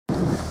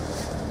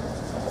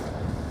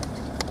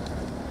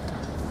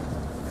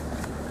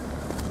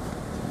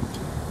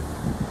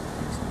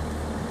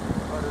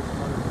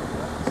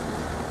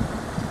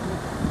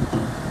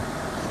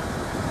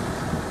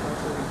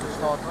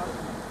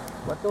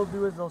what they'll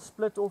do is they'll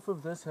split off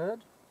of this herd,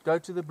 go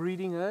to the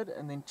breeding herd,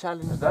 and then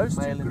challenge those that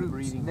two male in the groups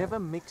breeding never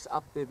herd. Mix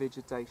up their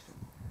vegetation.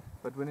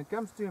 But when it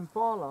comes to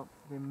impala,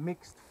 they're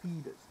mixed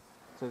feeders.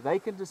 So they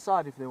can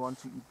decide if they want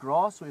to eat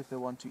grass or if they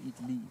want to eat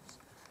leaves.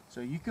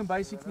 So you can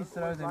basically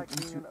throw them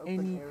into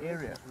any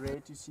area. It's rare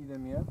to see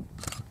them here.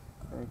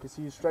 And you can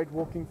see you straight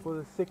walking for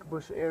the thick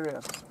bush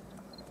area.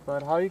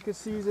 But how you can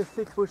see is a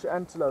thick bush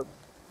antelope.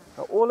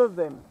 Now all of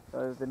them,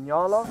 the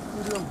Nyala,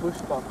 Kudu and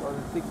Bushbuck are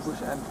the thick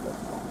bush antelope.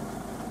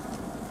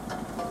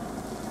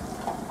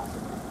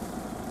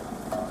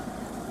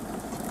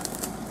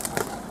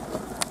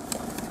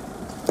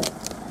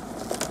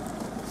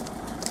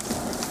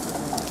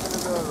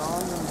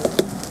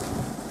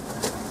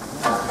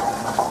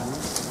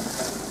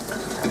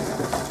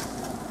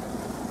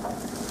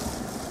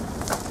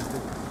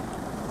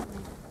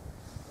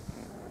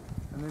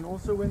 And then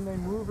also when they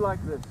move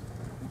like this,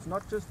 it's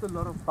not just a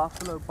lot of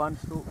buffalo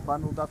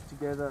bundled up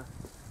together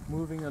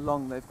moving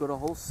along. They've got a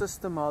whole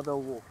system how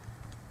they'll walk.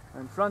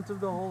 In front of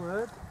the whole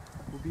herd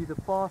will be the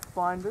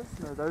pathfinders.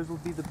 Now those will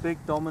be the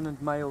big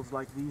dominant males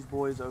like these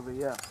boys over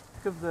here.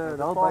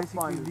 They'll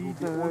basically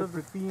lead all of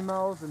the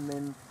females and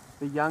then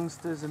the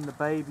youngsters and the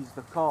babies,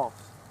 the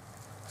calves.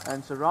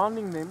 And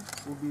surrounding them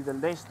will be the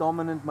less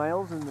dominant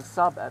males and the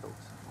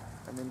sub-adults.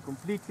 And then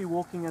completely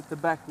walking at the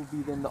back will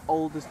be then the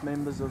oldest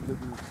members of the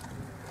group.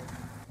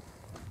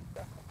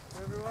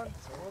 Everyone,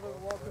 more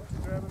than welcome to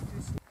grab a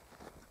few snacks.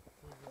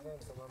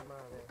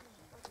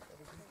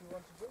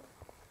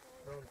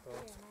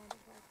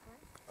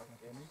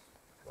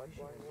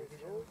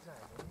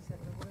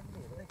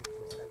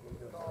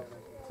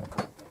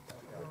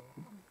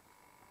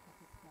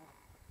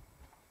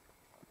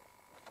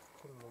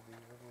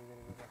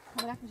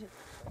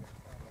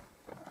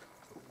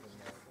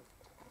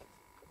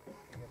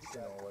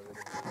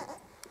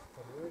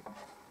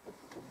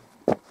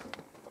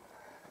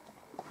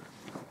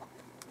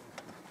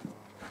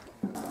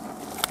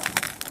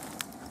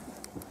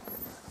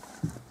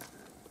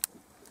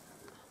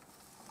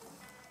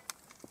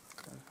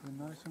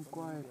 Nice and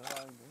quiet.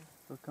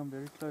 They'll come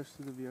very close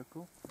to the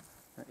vehicle.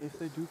 Now if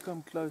they do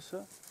come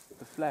closer,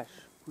 the flash,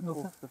 put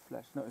off the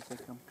flash. No, if they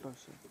come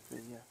closer,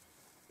 yeah,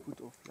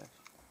 put off flash.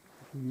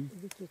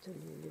 Is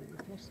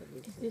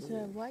this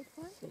a white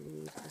one?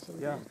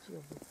 Yeah.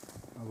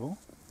 Ah bon?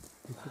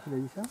 Qu'est-ce qu'il a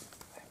dit ça?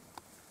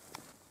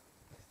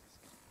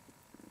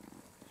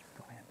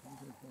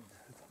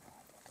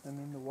 And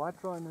then the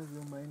white rhinos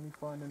you'll mainly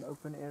find in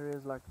open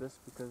areas like this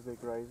because they're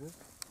grazers.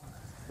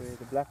 Where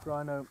the black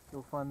rhino,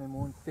 you'll find them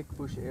more in thick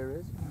bush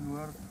areas.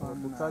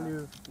 I'll tell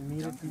you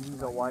immediately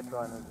these are white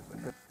rhinos. I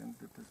think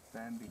dit is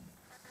Bambi.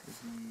 Dit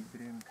is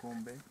die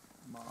Umkumbe,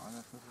 maar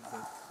anders is dit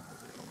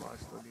baie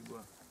stil die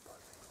bo.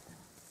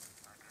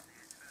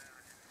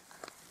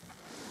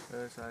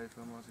 Hy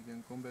vir my as ek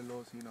Umkumbe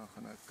los hier dan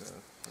gaan ek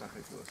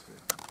reguit losgee.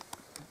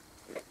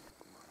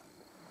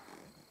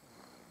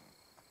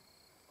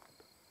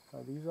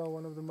 Now these are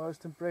one of the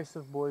most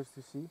impressive boys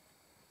to see.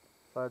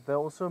 But they're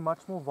also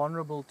much more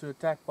vulnerable to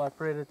attack by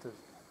predators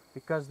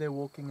because they're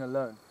walking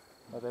alone.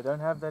 They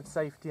don't have that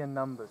safety in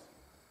numbers.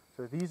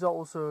 So these are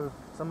also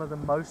some of the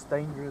most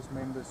dangerous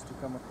members to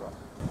come across.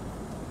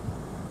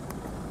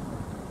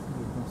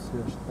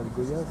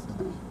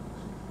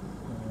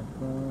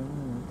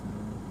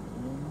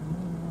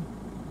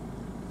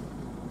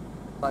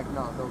 Like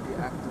now, they'll be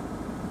active.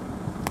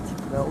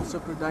 They'll also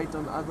predate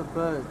on other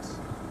birds.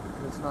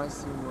 It's nice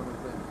seeing one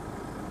of them.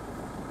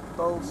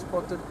 Pole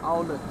spotted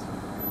owlet.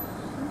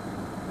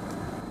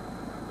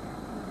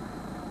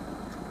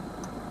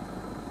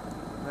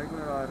 Kijk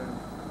maar daar, dat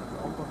is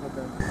amper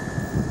gedink.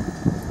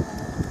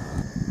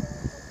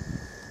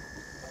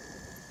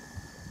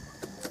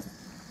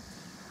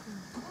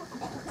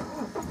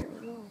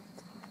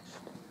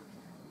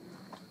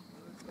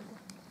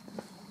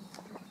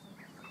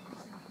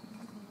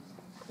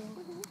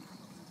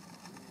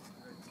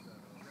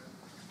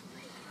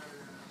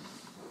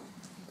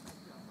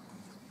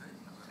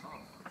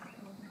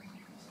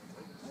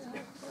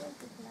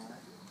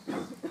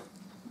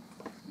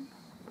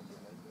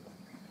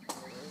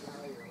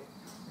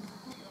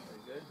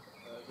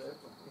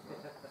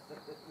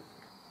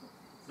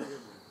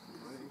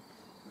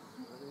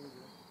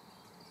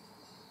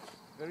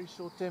 Very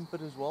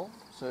short-tempered as well,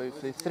 so if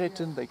they're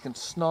threatened they can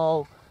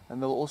snarl and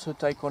they'll also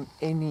take on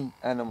any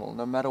animal,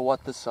 no matter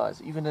what the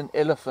size. Even an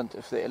elephant,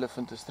 if the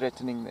elephant is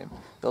threatening them,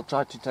 they'll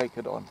try to take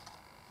it on.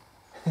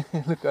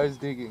 Look how he's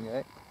digging,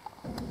 eh?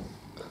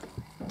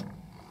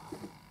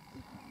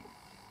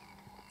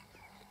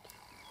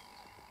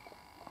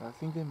 I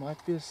think there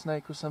might be a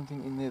snake or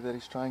something in there that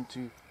is trying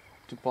to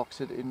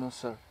box it in or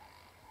so.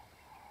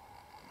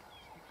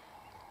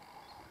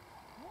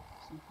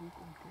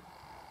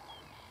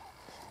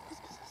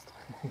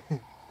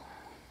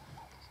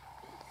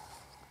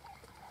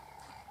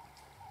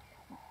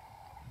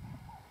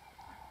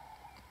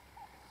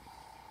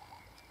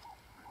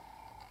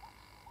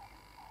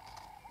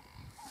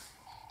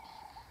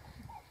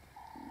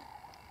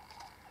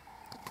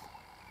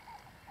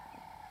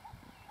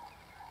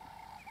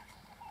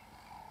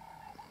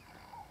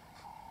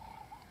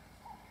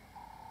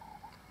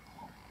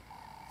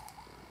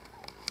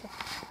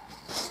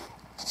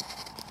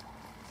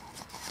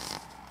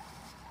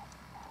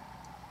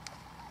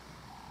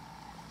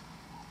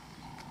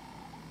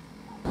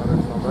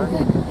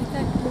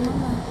 Exact,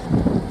 mama.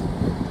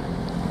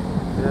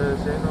 Ja,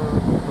 sê nou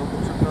nog op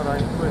soek na daai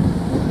inkoop.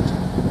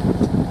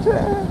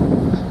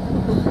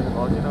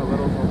 Waar jy nou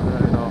oral van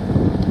gery daar.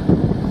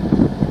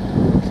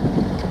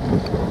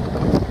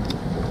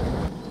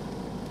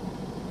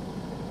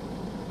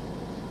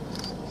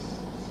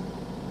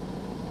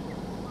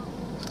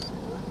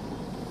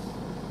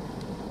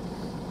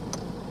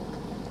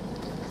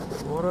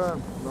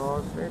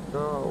 Daar's net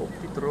daar op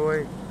die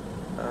drooi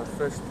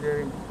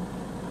frustrating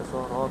is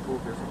al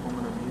raadwolk is om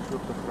in 'n muur so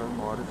op te grou,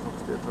 maar dit is nog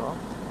steeds daar.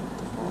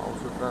 Dit is maar al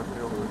so ver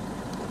heel goed.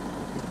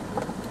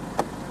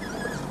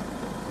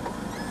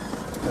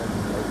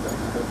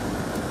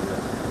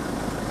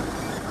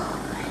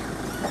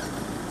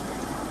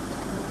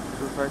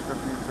 So 50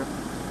 meter.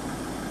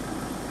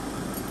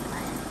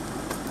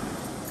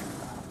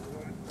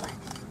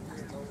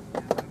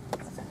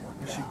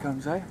 Here she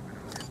comes, eh?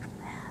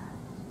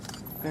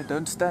 Okay,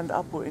 don't stand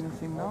up or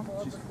anything now.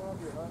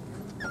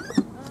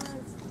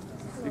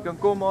 You can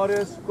come,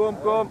 Marius.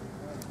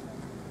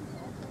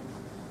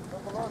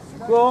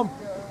 Kom.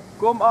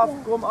 Kom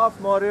af,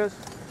 Marius.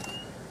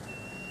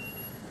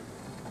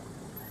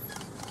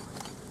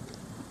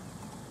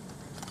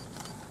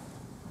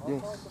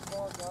 Yes.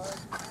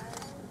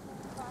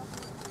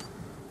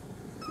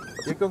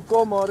 You can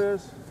come,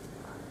 Marius.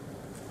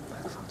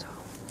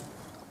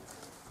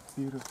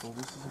 Beautiful.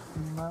 This is a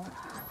female.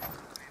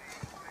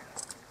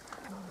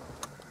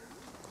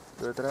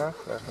 Doodreg,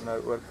 wij gaan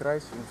nou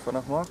oorkruis en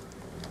vinnig maak.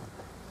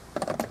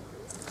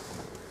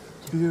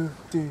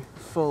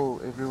 Beautiful,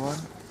 everyone.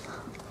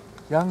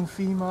 Young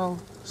female,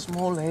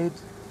 small head,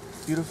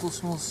 beautiful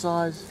small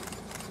size.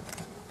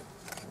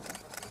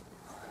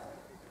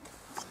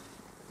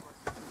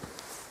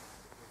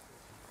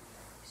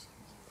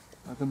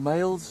 The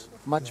male's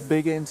much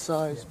bigger in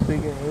size,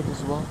 bigger head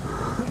as well.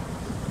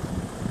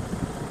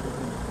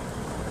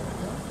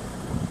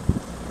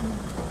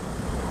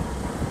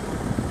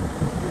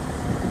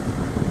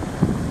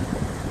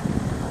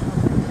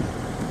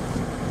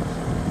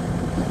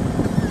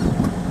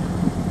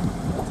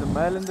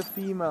 Male and the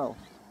female.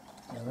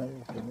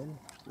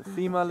 The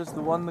female is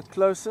the one the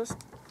closest.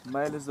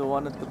 Male is the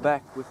one at the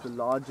back with the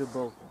larger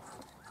bull.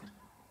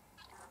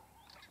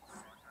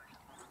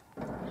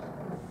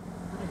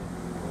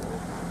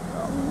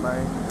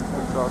 Male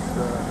just across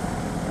the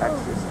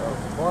axis of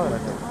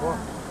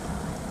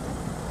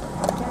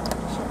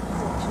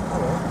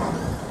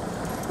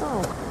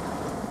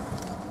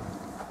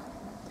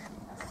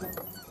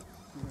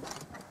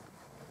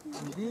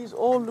These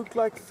all look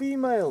like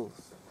females.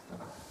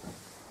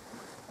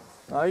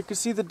 Now you can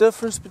see the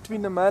difference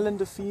between the male and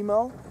the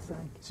female.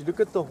 So you look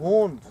at the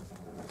horns.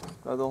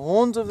 Now the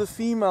horns of the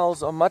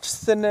females are much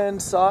thinner in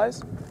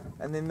size,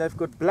 and then they've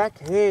got black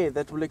hair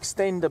that will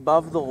extend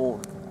above the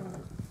horn.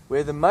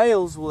 Where the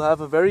males will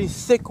have a very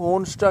thick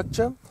horn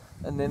structure,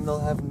 and then they'll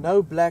have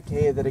no black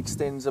hair that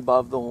extends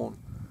above the horn.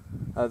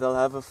 They'll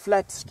have a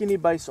flat skinny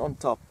base on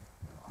top.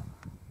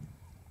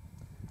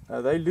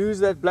 They lose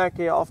that black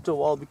hair after a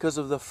while because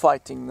of the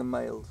fighting, the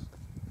males.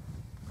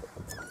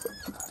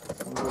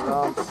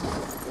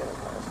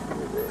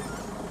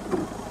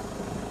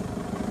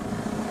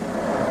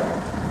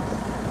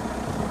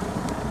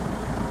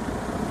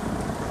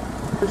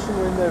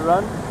 When they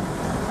run,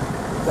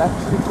 it's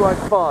actually quite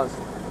fast.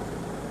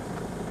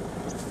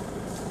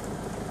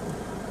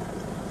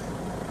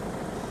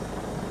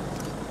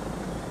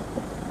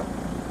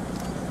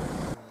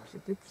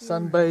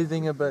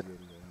 Sunbathing a bit.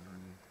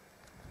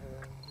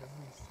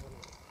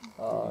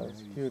 Oh,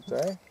 it's cute,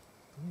 eh?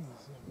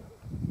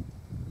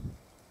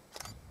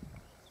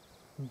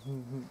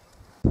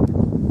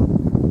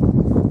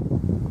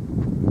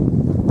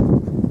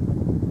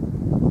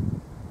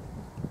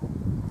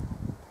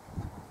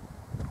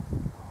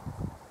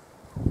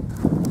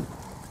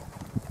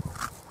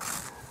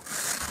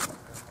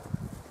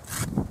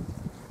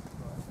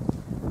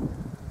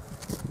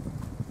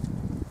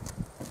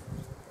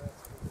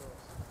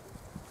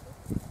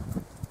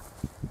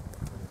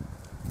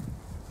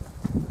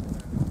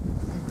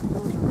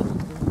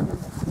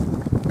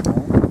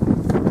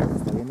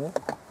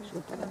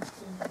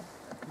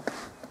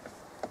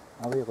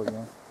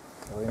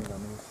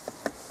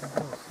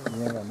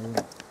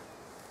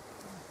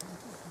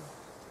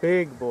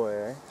 Big boy,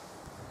 eh?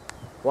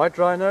 White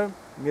rhino,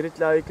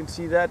 immediately you can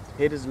see that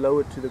head is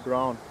lowered to the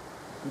ground,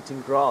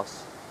 eating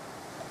grass.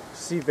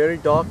 See, very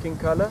dark in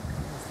color.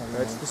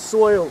 It's the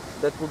soil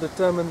that will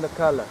determine the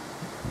color.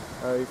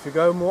 If you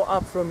go more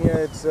up from here,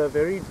 it's a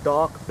very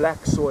dark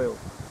black soil.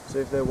 So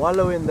if they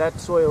wallow in that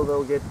soil,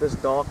 they'll get this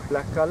dark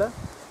black color.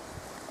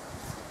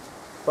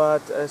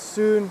 But as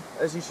soon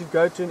as you should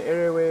go to an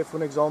area where,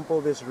 for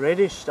example, there's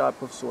reddish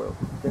type of soil,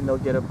 then they'll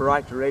get a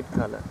bright red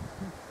color.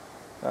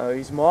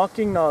 He's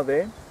marking now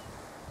there.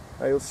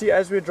 You'll see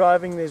as we're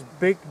driving, there's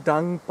big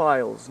dung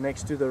piles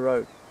next to the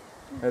road.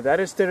 That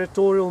is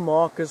territorial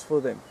markers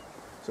for them.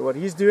 So what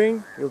he's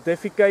doing, he'll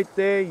defecate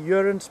there,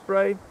 urine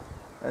spray,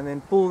 and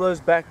then pull those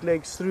back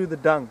legs through the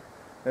dung.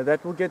 Now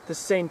that will get the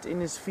scent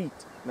in his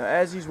feet. Now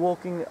as he's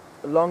walking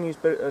along his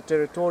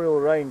territorial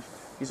range,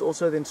 he's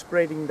also then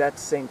spreading that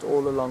scent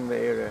all along the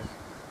area.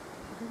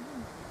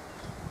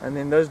 And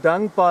then those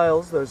dung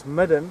piles, those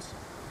middens,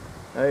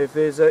 if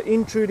there's an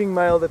intruding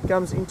male that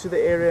comes into the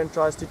area and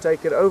tries to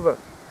take it over,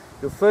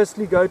 you'll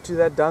firstly go to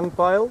that dung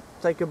pile,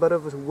 take a bit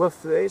of a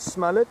whiff there,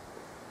 smell it,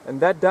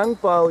 and that dung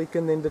pile you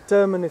can then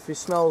determine, if he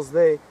smells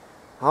there,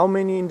 how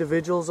many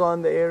individuals are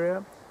in the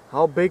area,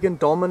 how big and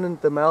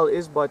dominant the male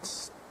is by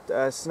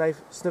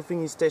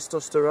sniffing his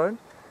testosterone,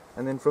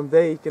 and then from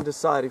there he can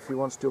decide if he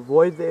wants to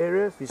avoid the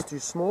area, if he's too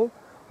small,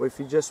 or if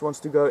he just wants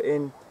to go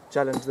in,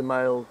 challenge the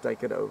male,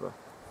 take it over.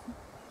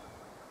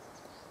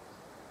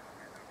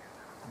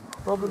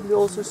 Probably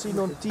also seen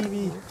on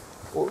TV,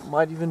 or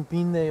might even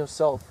been there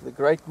yourself, the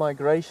Great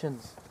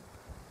Migrations.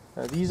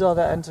 Now, these are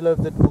the antelope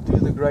that will do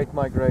the Great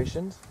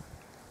Migrations.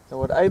 Now,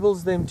 what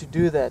enables them to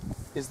do that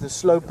is the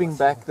sloping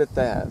back that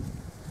they have.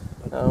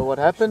 What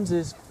happens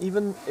is,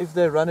 even if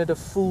they run at a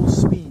full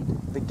speed,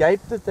 the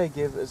gait that they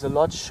give is a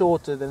lot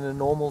shorter than a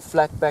normal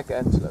flat back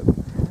antelope.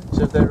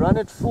 So if they run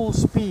at full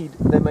speed,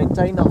 they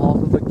maintain a half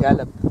of a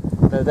gallop.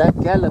 Now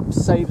that gallop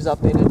saves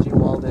up energy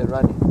while they're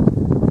running.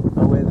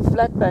 Now where the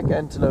flat back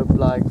antelope,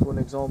 like for an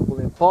example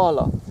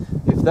impala,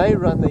 if they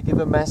run, they give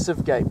a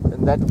massive gape,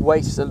 and that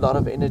wastes a lot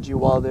of energy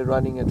while they're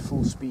running at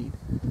full speed.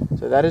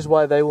 So that is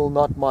why they will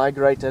not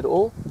migrate at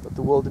all, but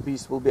the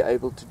wildebeest will be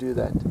able to do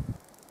that.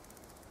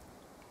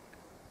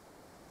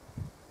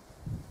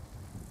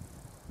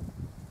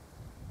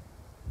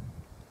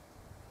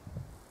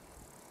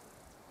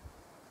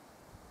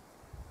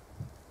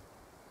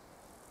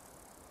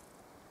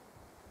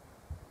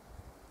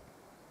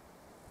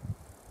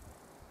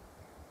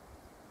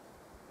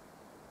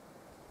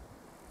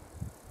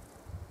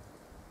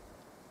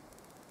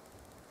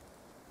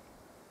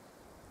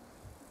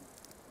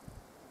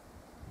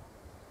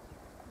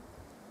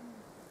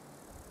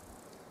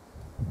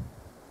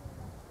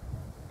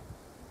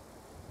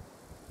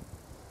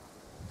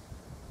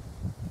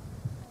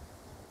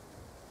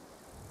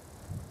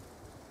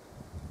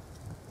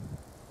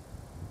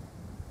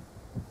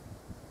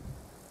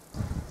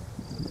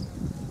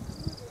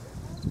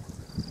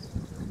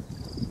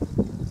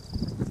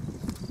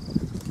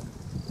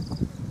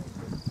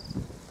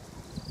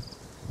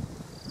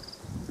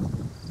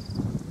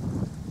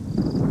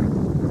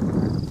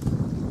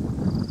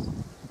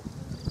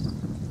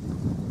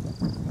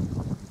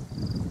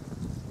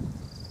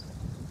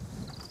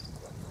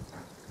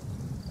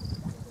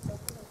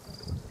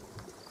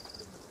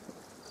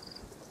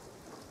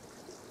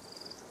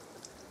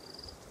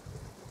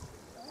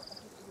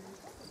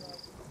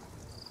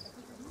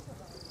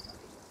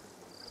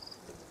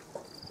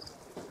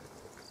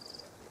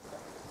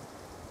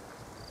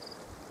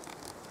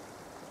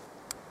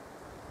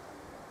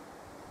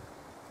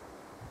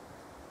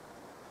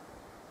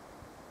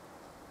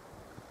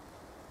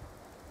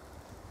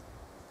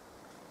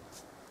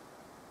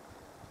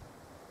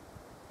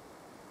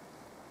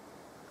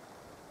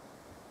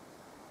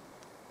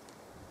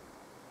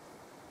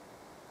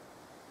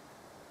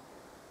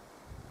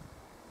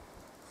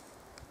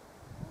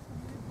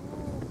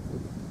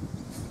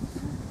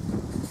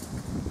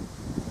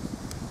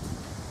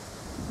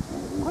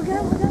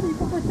 Regarde, regarde,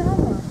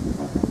 hippopotame.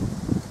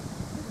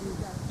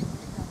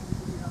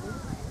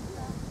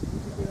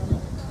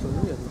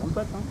 Il y a des grandes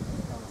pattes. Hein.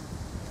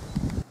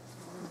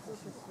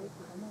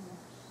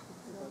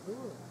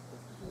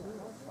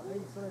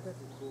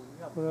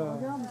 Voilà.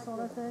 Regarde, il sort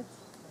la tête.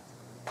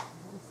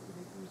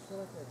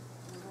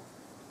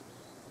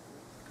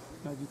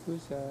 Là, du coup,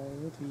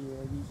 l'autre il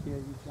a dit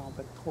faire un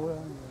pas de trop là.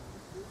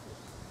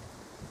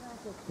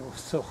 Il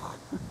ressort.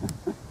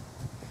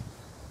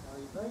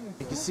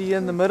 You can see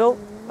in the middle,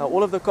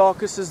 all of the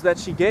carcasses that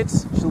she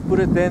gets, she'll put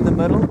it there in the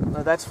middle.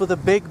 Now that's for the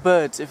big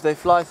birds, if they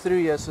fly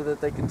through here, so that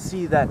they can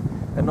see that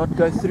and not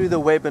go through the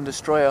web and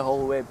destroy a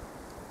whole web.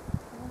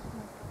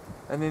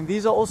 And then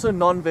these are also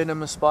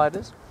non-venomous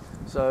spiders,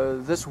 so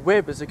this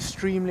web is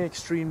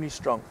extremely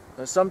strong.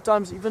 Now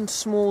sometimes even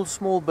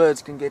small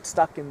birds can get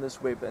stuck in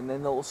this web, and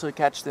then they'll also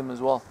catch them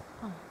as well.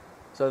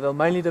 So they'll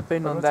mainly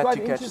depend on that to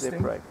catch their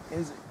prey.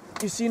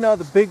 You see now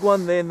the big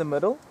one there in the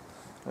middle.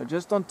 Now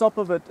just on top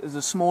of it is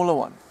a smaller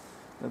one.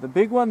 Now the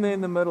big one there in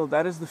the middle,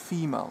 that is the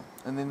female,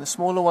 and then the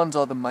smaller ones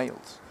are the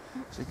males.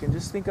 So you can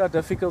just think how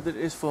difficult it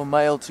is for a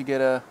male to get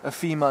a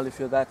female if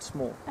you're that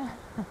small.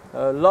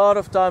 A lot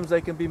of times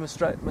they can be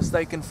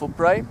mistaken for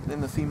prey,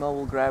 then the female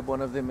will grab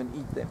one of them and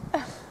eat them.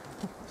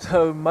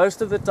 So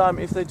most of the time,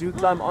 if they do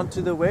climb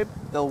onto the web,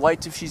 they'll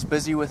wait if she's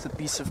busy with a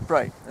piece of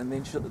prey, and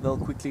then they'll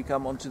quickly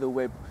come onto the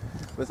web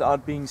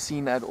without being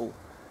seen at all.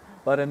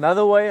 But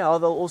another way how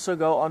they'll also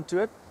go onto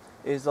it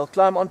is they'll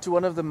climb onto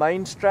one of the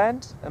main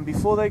strands, and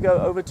before they go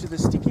over to the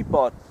sticky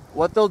part,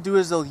 what they'll do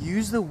is they'll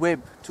use the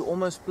web to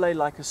almost play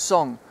like a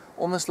song,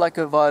 almost like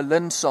a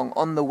violin song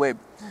on the web.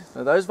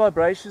 Now those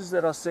vibrations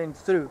that are sent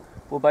through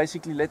will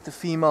basically let the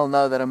female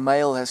know that a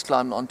male has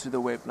climbed onto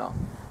the web now,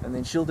 and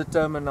then she'll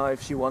determine now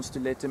if she wants to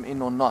let him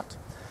in or not.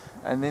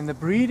 And then the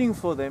breeding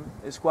for them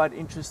is quite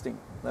interesting.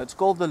 Now it's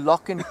called the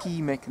lock and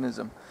key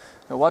mechanism.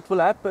 Now what will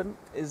happen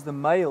is the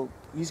male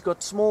he's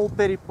got small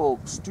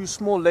pedipalps, 2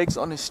 small legs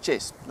on his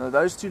chest. Now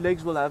those 2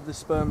 legs will have the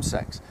sperm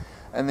sacs.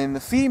 And then the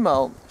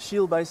female,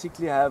 she'll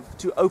basically have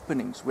 2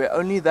 openings where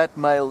only that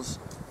male's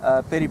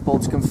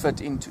pedipalps can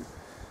fit into.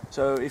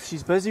 So if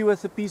she's busy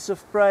with a piece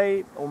of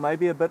prey or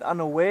maybe a bit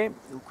unaware,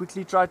 he'll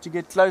quickly try to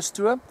get close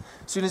to her.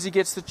 As soon as he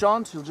gets the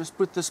chance, he'll just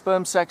put the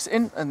sperm sacs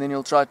in and then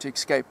he'll try to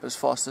escape as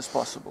fast as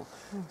possible.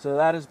 So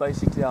that is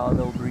basically how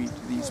they'll breed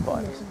these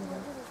spiders.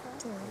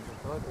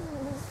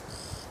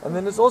 And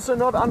then it's also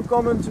not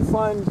uncommon to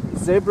find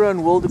zebra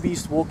and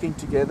wildebeest walking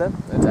together.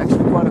 It's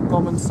actually quite a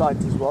common sight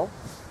as well.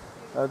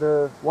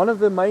 One of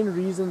the main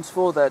reasons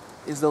for that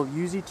is they'll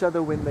use each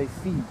other when they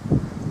feed.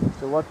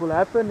 So what will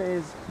happen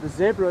is the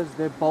zebras,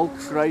 they're bulk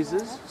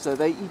grazers, so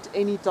they eat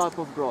any type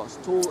of grass,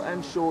 tall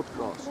and short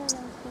grass.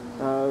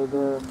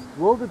 The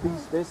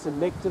wildebeest, they're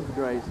selective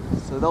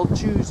grazers, so they'll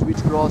choose which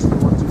grass they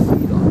want to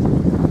feed on.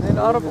 And then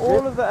out of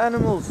all of the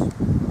animals,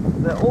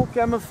 they're all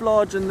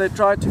camouflage and they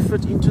try to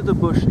fit into the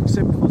bush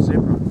except for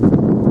zebra.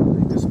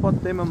 You can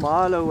spot them a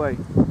mile away.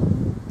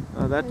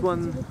 That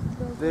one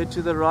there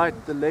to the right,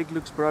 the leg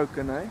looks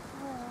broken, eh?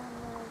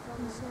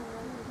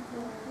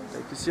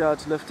 You can see how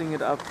it's lifting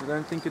it up. I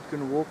don't think it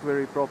can walk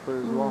very proper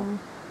as well.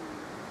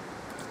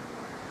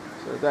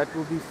 So that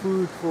will be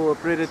food for a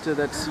predator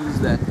that sees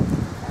that.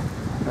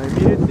 Now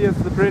immediately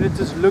if the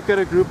predators look at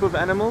a group of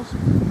animals,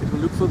 it will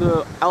look for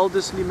the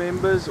elderly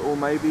members or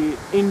maybe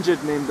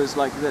injured members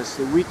like this,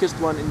 the weakest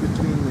one in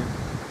between them.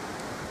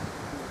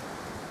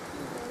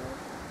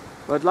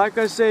 But like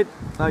I said,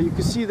 you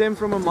can see them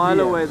from a mile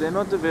away. They're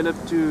not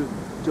developed to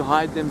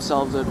hide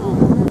themselves at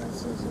all.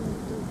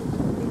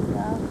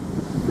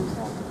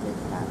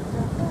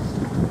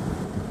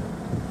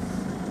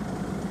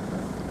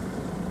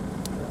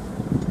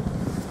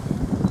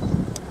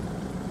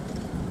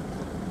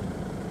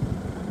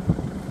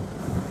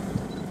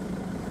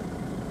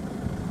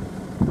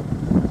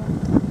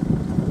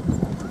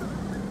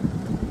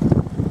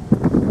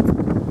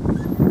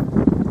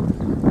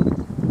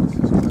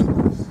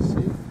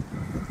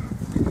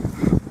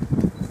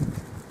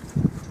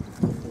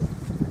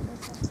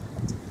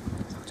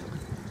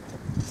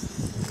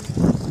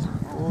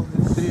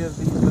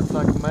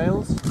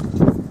 Males.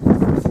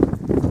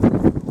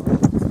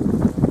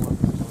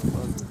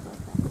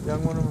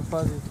 Young one of a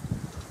fuzzy.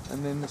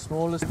 And then the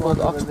smallest one,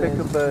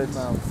 oxpecker birds.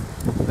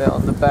 They're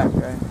on the back,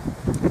 eh?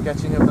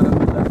 Catching a bit of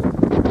the left.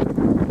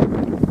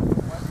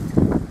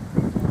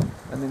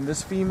 And then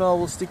this female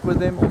will stick with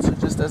them also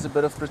just as a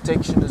bit of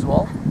protection as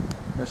well.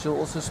 Now she'll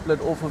also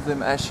split off of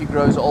them as she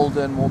grows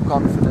older and more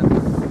confident.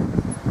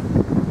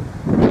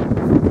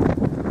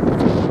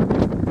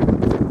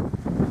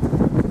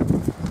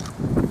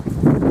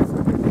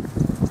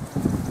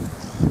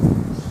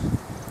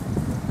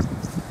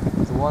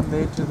 One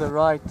there to the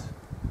right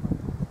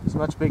is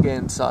much bigger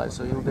in size,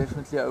 so he'll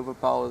definitely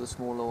overpower the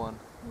smaller one.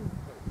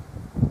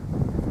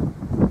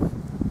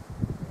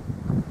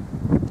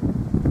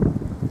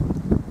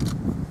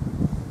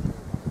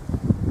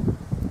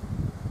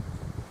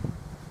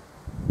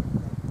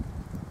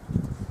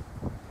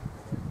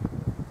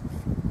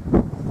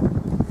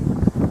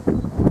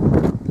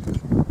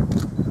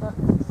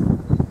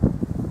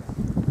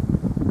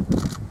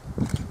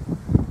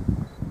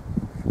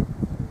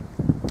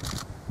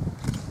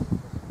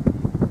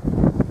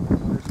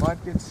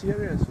 Might get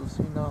serious, we'll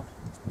see now.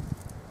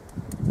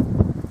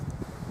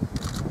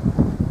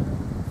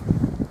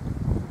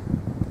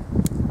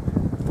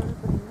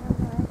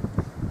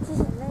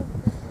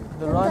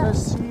 The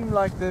rhinos seem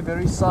like they're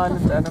very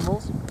silent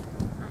animals,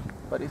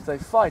 but if they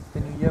fight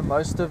then you hear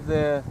most of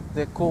their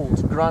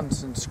calls,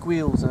 grunts and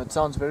squeals, and it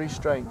sounds very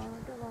strange.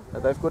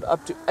 They've got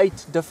up to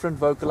 8 different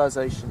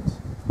vocalizations.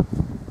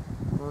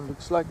 Well, it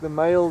looks like the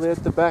male there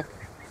at the back.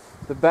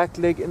 The back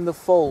leg in the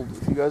fold,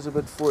 if he goes a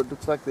bit forward,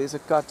 looks like there's a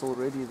cut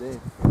already there.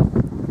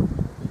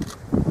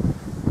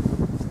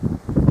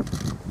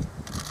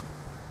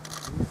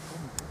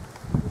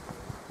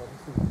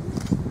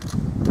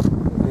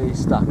 There he's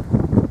stuck.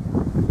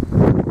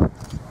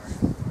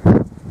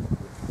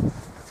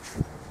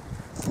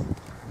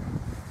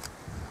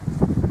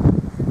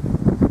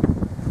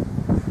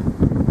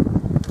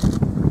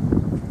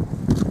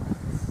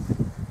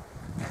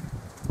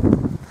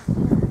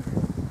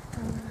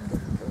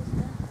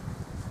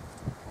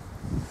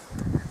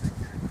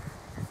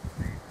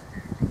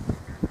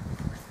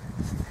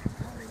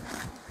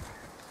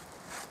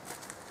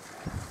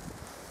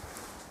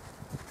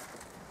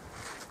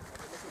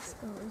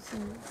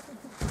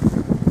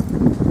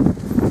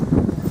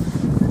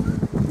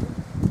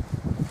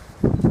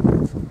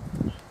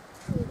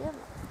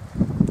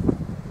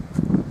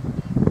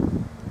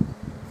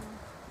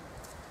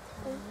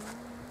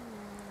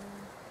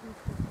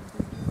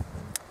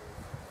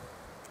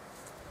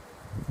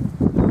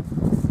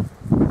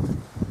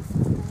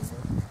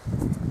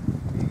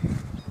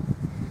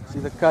 See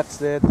the cuts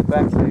there at the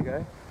back leg,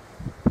 eh?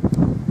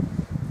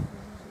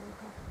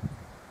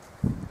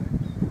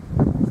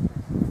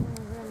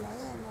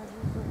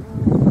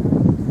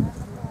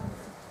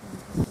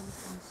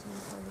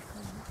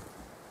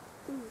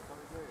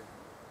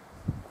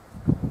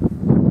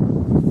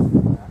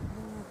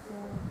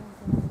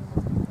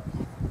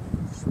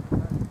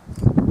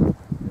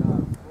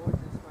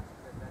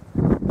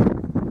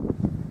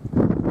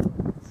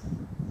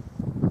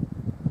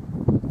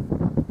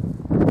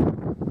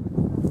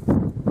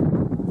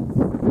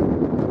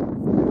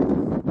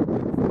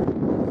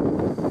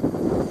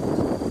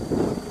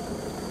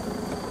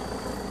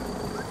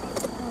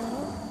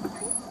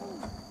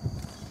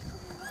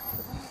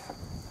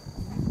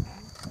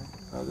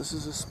 This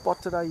is a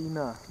spotted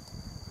hyena.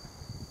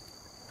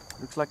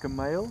 Looks like a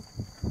male.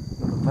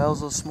 The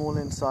males are smaller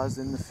in size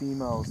than the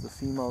females. The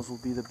females will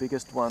be the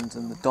biggest ones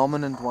and the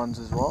dominant ones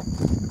as well.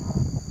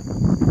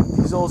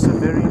 These are also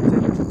very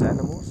intelligent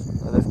animals.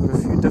 They've got a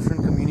few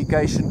different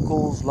communication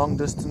calls, long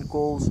distance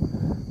calls.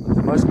 But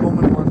the most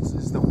common ones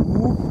is the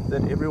whoop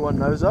that everyone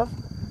knows of,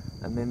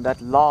 and then that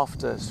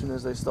laughter as soon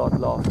as they start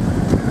laughing.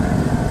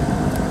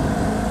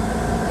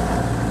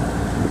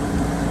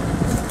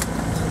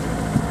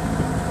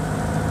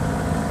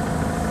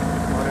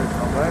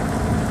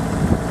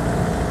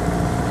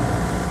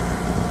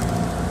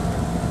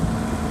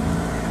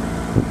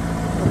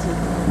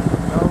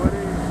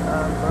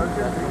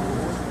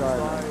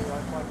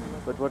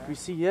 But what we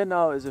see here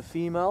now is a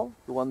female,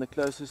 the one the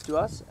closest to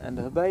us, and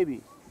her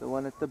baby, the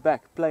one at the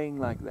back, playing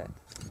like that.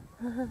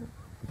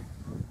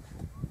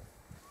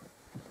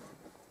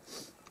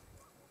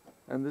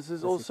 And this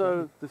is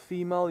also the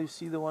female, you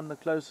see the one the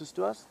closest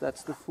to us,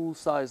 that's the full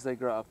size they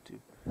grow up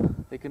to.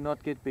 They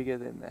cannot get bigger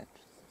than that.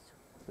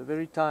 They're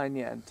very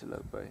tiny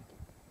antelope.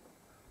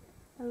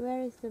 And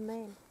where is the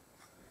male?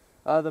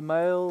 The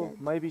male,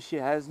 maybe she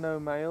has no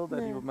male,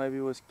 that he maybe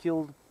was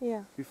killed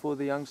before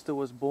the youngster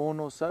was born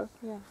or so.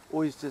 Yeah.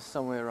 Or he's just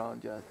somewhere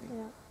around here, I think.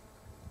 Yeah.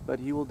 But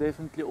he will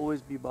definitely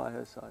always be by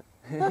her side.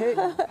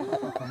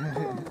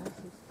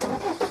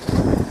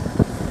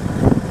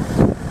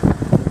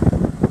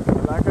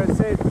 Like I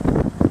said,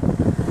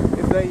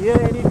 if they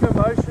hear any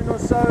commotion or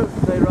so,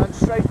 they run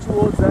straight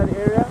towards that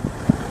area.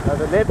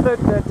 The leopard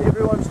that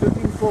everyone's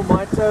looking for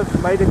might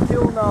have made a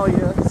kill now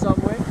here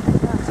somewhere.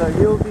 So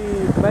he'll be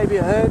maybe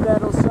heard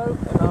that or so,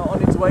 and are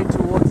on its way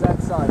towards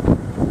that side.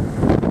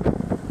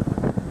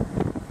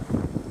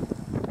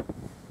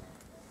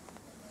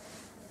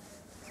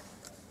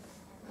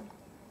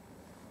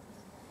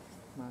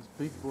 Nice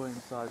big boy in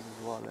size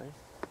as well, eh?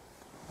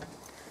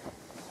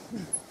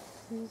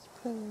 He's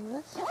playing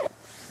this.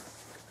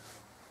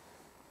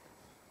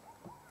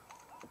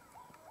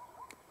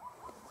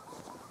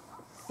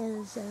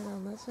 En ser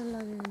annars så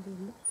lagar en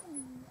bild.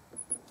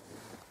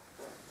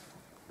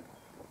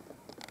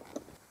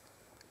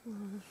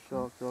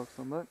 Shark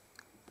somewhere.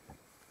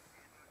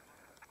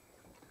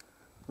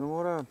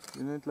 Goeiemôre,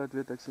 jy net laat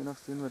weet ek sien nog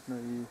sien wat nou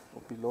hier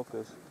op die lok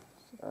is.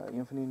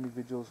 Een van die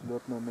individuals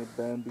loop nou met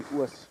Bambi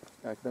oos.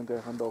 Ek dink hy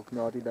gaan dalk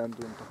na die dam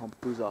toe om te gaan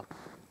poesa.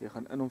 Jy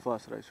gaan in hom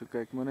vasry. So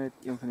kyk maar net,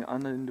 een van die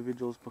ander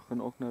individuals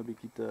begin ook nou 'n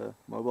bietjie te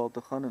mobile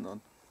te gaan en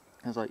dan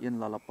is daar een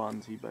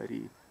lalapansie by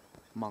die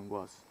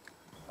manguas.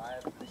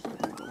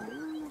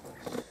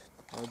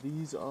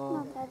 These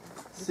are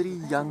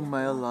 3 young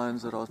male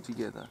lions that are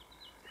together.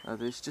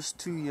 There's just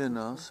 2 here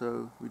now,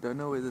 so we don't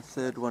know where the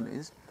third one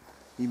is.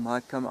 He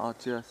might come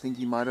out here. I think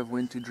he might have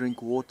went to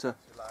drink water,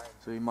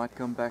 so he might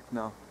come back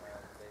now.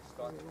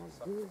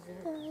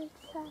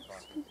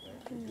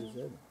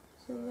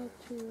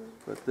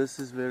 But this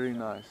is very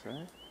nice,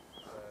 eh?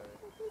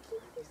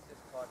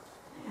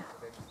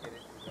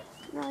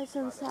 Nice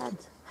and sad.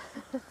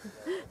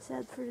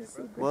 Sad for the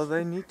zebra. Well,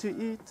 they need to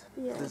eat.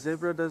 Yes. If the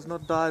zebra does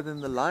not die,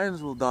 then the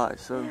lions will die.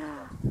 So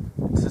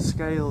it's a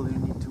scale you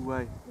need to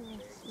weigh.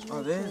 Yes,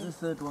 Oh, there's the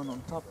third one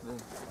on top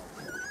there.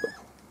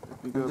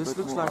 This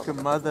looks like a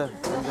mother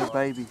and a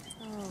baby.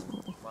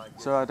 Oh.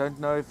 So I don't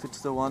know if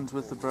it's the ones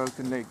with the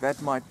broken leg.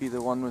 That might be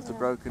the one with the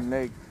broken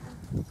leg.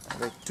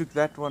 They took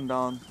that one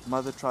down.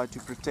 Mother tried to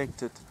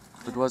protect it,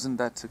 but wasn't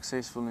that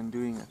successful in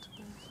doing it.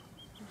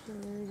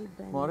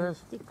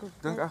 Marius, ek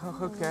dink ek gaan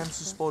gou Cam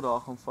se spot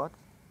daar gaan vat.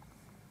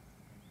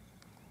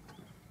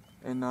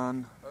 En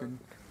dan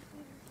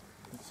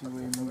let's see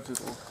where he moves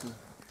it off to.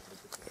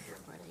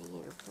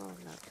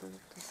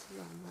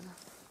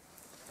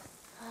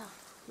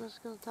 Nu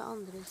ska jag ta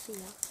andra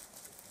sidan.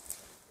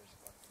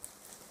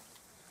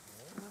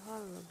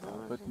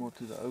 A bit more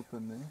to the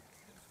open there.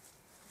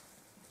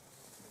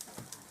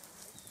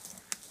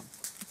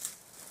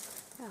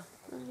 Ja,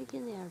 dan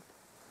ligger ner.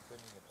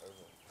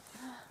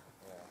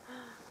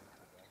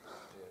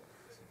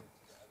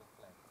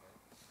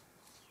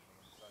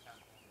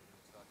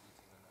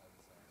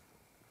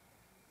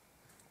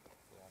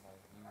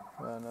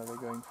 Now they're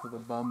going for the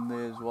bum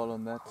there as well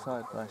on that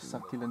side. Nice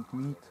succulent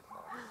meat.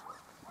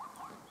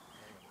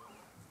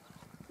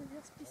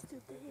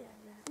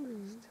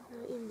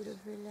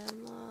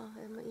 Indrefilén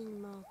og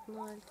innmaten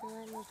og alt det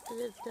der. Nå skal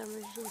vi ut der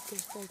med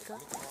skinkesteika.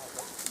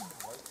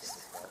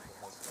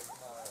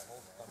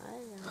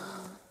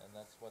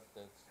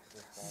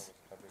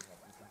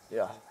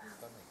 Yeah.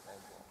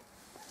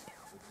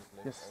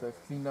 Yes,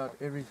 they've cleaned out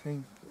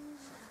everything.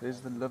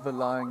 There's the liver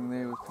lying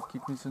there with the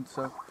kidneys and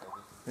stuff.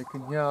 They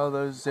can hear how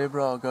those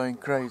zebra are going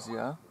crazy,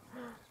 huh?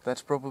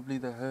 That's probably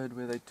the herd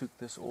where they took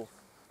this off.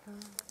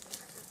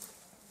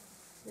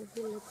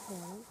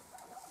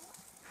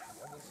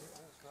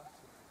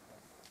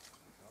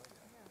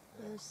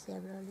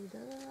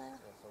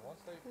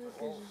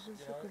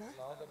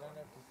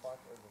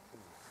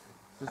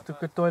 Just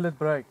took a toilet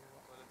break.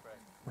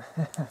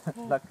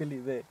 Luckily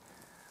there.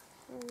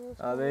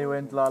 There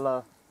went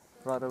Lala,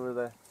 right over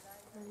there.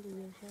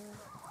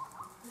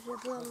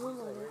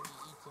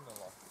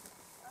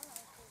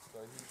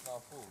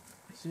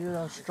 See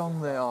how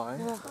strong they are, eh?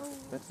 Ja.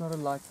 That's not a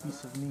light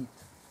piece of meat.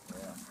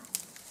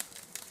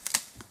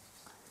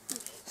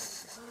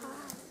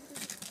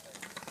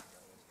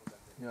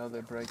 Yeah,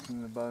 they're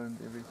breaking the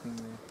bones, everything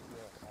there.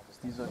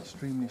 These are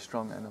extremely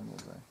strong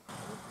animals, eh?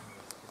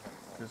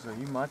 So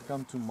he might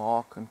come to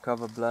mark and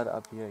cover blood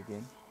up here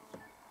again.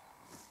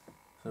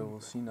 So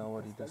we'll see now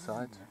what he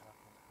decides.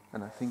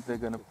 And I think they're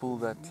going to pull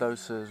that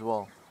closer as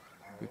well.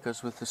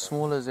 Because with a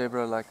smaller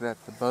zebra like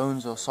that, the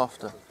bones are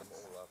softer.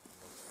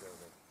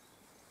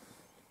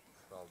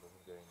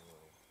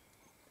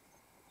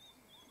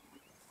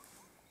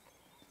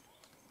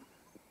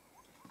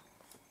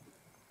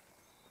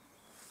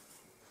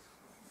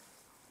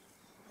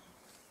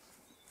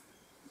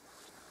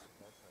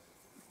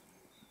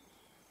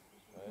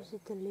 Is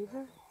it the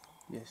liver?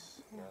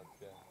 Yes.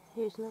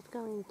 He's not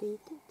going to eat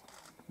it?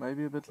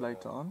 Maybe a bit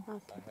later on.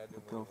 Okay.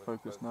 But they'll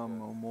focus now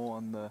more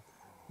on the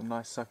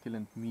nice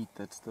succulent meat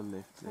that's still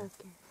left there.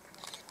 Okay.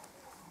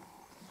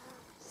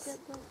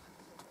 Simple.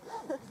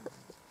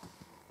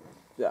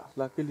 Yeah,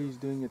 luckily he's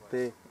doing it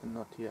there and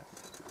not here.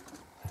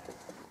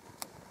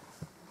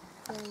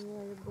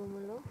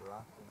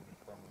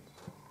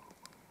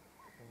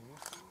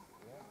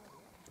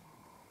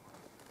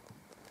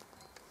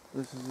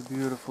 This is a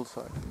beautiful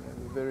sight.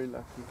 We're very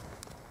lucky.